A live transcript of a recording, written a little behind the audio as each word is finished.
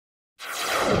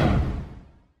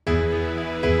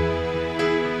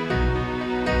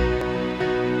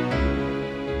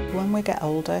we get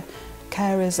older,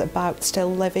 care is about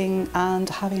still living and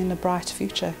having a brighter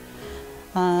future.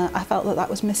 I felt that that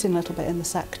was missing a little bit in the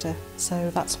sector,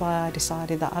 so that's why I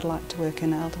decided that I'd like to work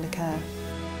in elderly care.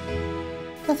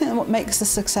 I think that what makes a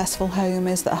successful home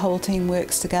is that the whole team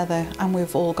works together and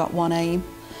we've all got one aim,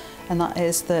 and that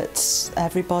is that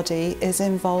everybody is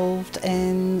involved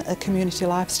in a community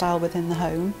lifestyle within the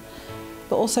home,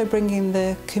 but also bringing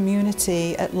the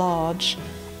community at large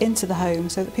into the home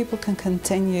so that people can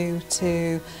continue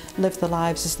to live their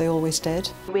lives as they always did.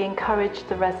 We encourage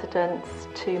the residents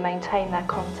to maintain their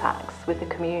contacts with the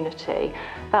community.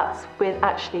 That's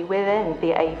actually within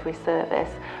the Avery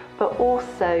service, but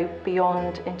also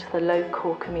beyond into the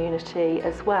local community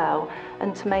as well,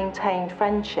 and to maintain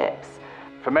friendships.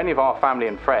 For many of our family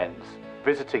and friends,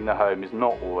 visiting the home is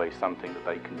not always something that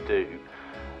they can do.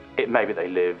 It may be they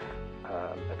live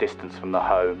a distance from the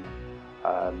home,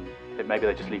 it may be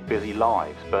they just lead busy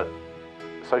lives, but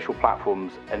social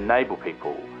platforms enable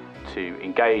people to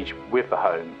engage with the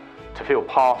home, to feel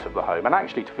part of the home, and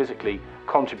actually to physically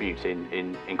contribute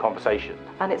in conversation.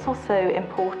 And it's also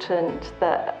important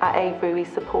that at Avery we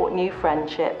support new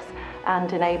friendships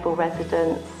and enable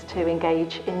residents to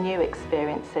engage in new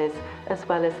experiences as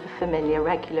well as the familiar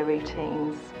regular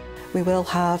routines. We will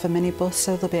have a minibus,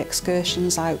 so there'll be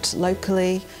excursions out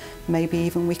locally, maybe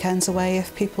even weekends away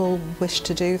if people wish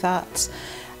to do that.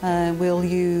 We'll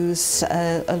use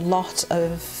a lot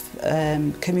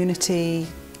of community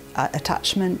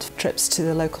attachment, trips to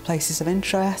the local places of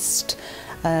interest,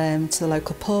 to the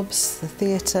local pubs, the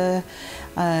theatre,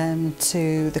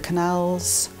 to the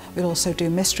canals. We'll also do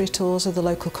mystery tours of the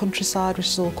local countryside, which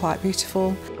is all quite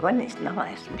beautiful. When it's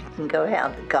nice, we can go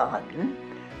out the garden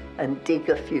and dig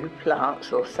a few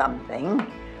plants or something,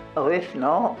 or if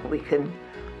not, we can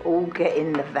all get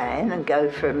in the van and go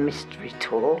for a mystery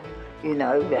tour, you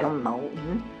know, round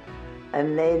Moulton.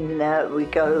 And then we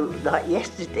go, like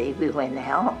yesterday we went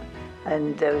out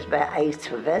and there was about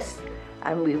 8 of us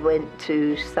and we went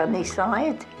to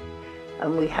Sunnyside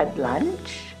and we had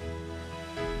lunch.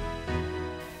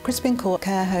 Crispin Court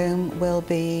Care Home will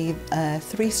be a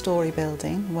 3-storey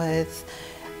building with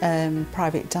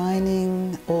private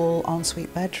dining, all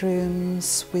ensuite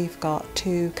bedrooms. We've got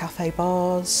 2 cafe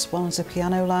bars, one's a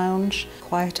piano lounge,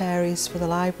 quiet areas for the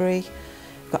library.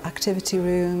 We've got activity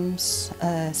rooms,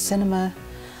 cinema,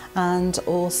 and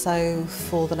also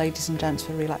for the ladies and gents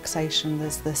for relaxation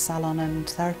there's the salon and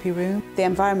therapy room. The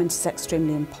environment is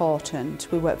extremely important.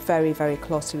 We work very, very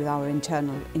closely with our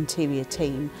interior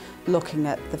team, looking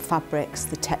at the fabrics,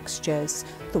 the textures,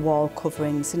 the wall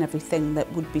coverings and everything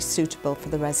that would be suitable for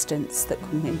the residents that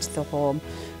come into the home.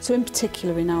 So in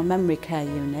particular in our memory care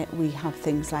unit we have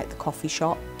things like the coffee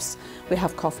shops. We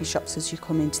have coffee shops as you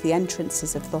come into the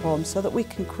entrances of the home so that we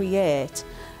can create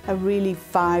a really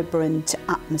vibrant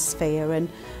atmosphere and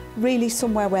really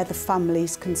somewhere where the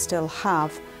families can still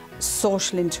have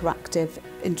social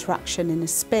interaction in a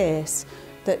space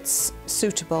that's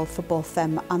suitable for both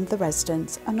them and the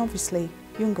residents, and obviously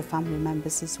younger family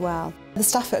members as well. The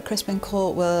staff at Crispin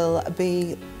Court will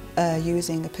be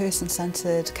using a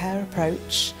person-centred care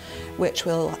approach which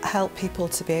will help people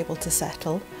to be able to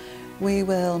settle. We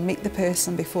will meet the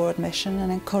person before admission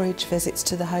and encourage visits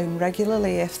to the home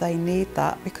regularly if they need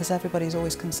that, because everybody's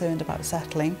always concerned about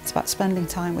settling. It's about spending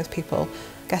time with people,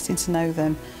 getting to know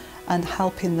them and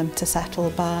helping them to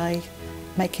settle by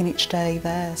making each day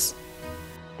theirs.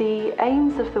 The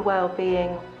aims of the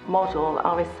wellbeing model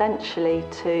are essentially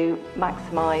to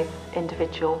maximise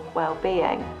individual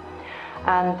wellbeing,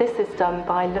 and this is done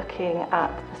by looking at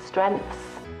the strengths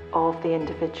of the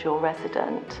individual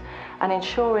resident and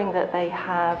ensuring that they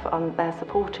have, they're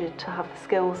supported to have the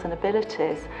skills and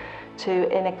abilities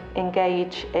to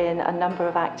engage in a number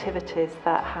of activities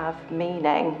that have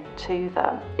meaning to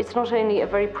them. It's not only a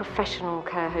very professional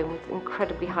care home with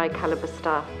incredibly high calibre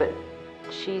staff, but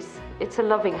it's a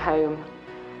loving home,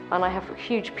 and I have a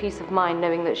huge peace of mind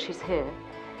knowing that she's here.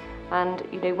 And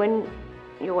you know, when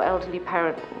your elderly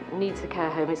parent needs a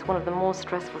care home, it's one of the more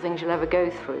stressful things you'll ever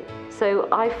go through. So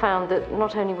I found that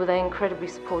not only were they incredibly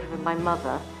supportive of my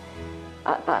mother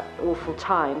at that awful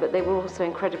time, but they were also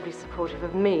incredibly supportive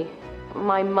of me.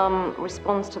 My mum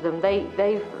responds to them.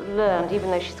 They've learned,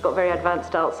 even though she's got very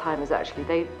advanced Alzheimer's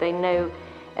actually, they know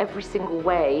every single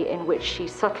way in which she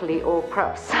subtly, or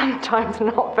perhaps sometimes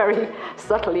not very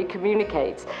subtly,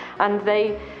 communicates. And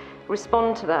they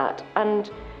respond to that.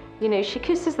 And you know, she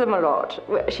kisses them a lot.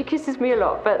 She kisses me a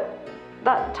lot, but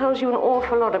that tells you an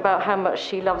awful lot about how much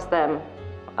she loves them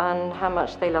and how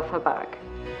much they love her back.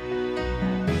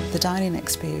 The dining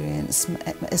experience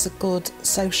is a good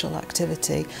social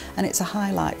activity and it's a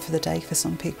highlight for the day for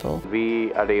some people.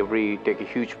 We at Avery take a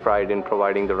huge pride in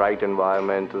providing the right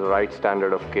environment, the right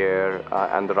standard of care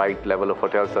and the right level of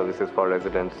hotel services for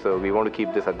residents. So we want to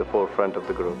keep this at the forefront of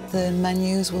the group. The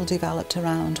menus will develop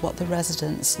around what the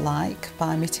residents like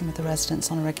by meeting with the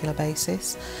residents on a regular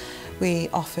basis. We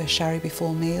offer sherry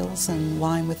before meals and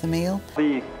wine with the meal.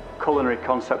 The culinary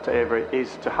concept at Avery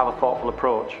is to have a thoughtful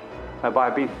approach.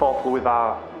 By being thoughtful with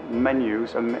our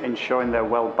menus and ensuring they're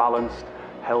well balanced,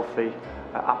 healthy,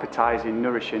 appetising,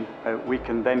 nourishing, we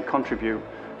can then contribute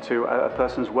to a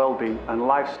person's well-being and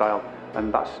lifestyle,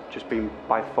 and that's just being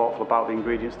by thoughtful about the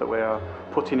ingredients that we are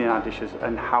putting in our dishes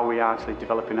and how we are actually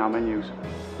developing our menus.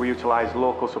 We utilise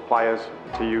local suppliers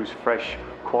to use fresh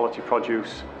quality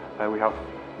produce. We have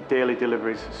daily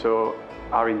deliveries, so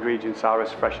our ingredients are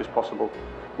as fresh as possible.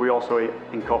 We also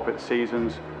incorporate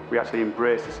seasons. We actually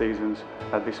embrace the seasons.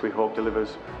 This we hope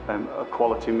delivers a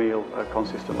quality meal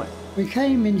consistently. We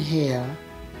came in here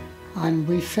and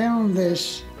we found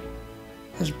this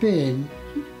as being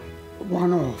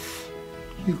one-off.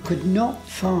 You could not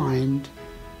find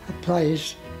a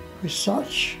place with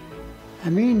such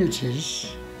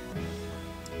amenities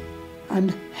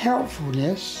and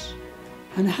helpfulness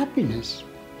and happiness.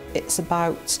 It's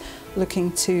about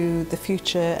looking to the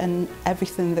future, and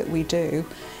everything that we do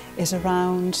is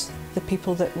around the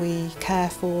people that we care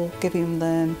for, giving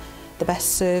them the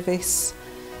best service.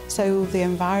 So the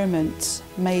environment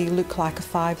may look like a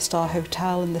five-star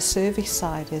hotel and the service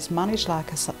side is managed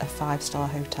like a five-star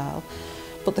hotel,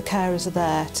 but the carers are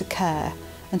there to care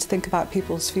and to think about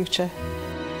people's future.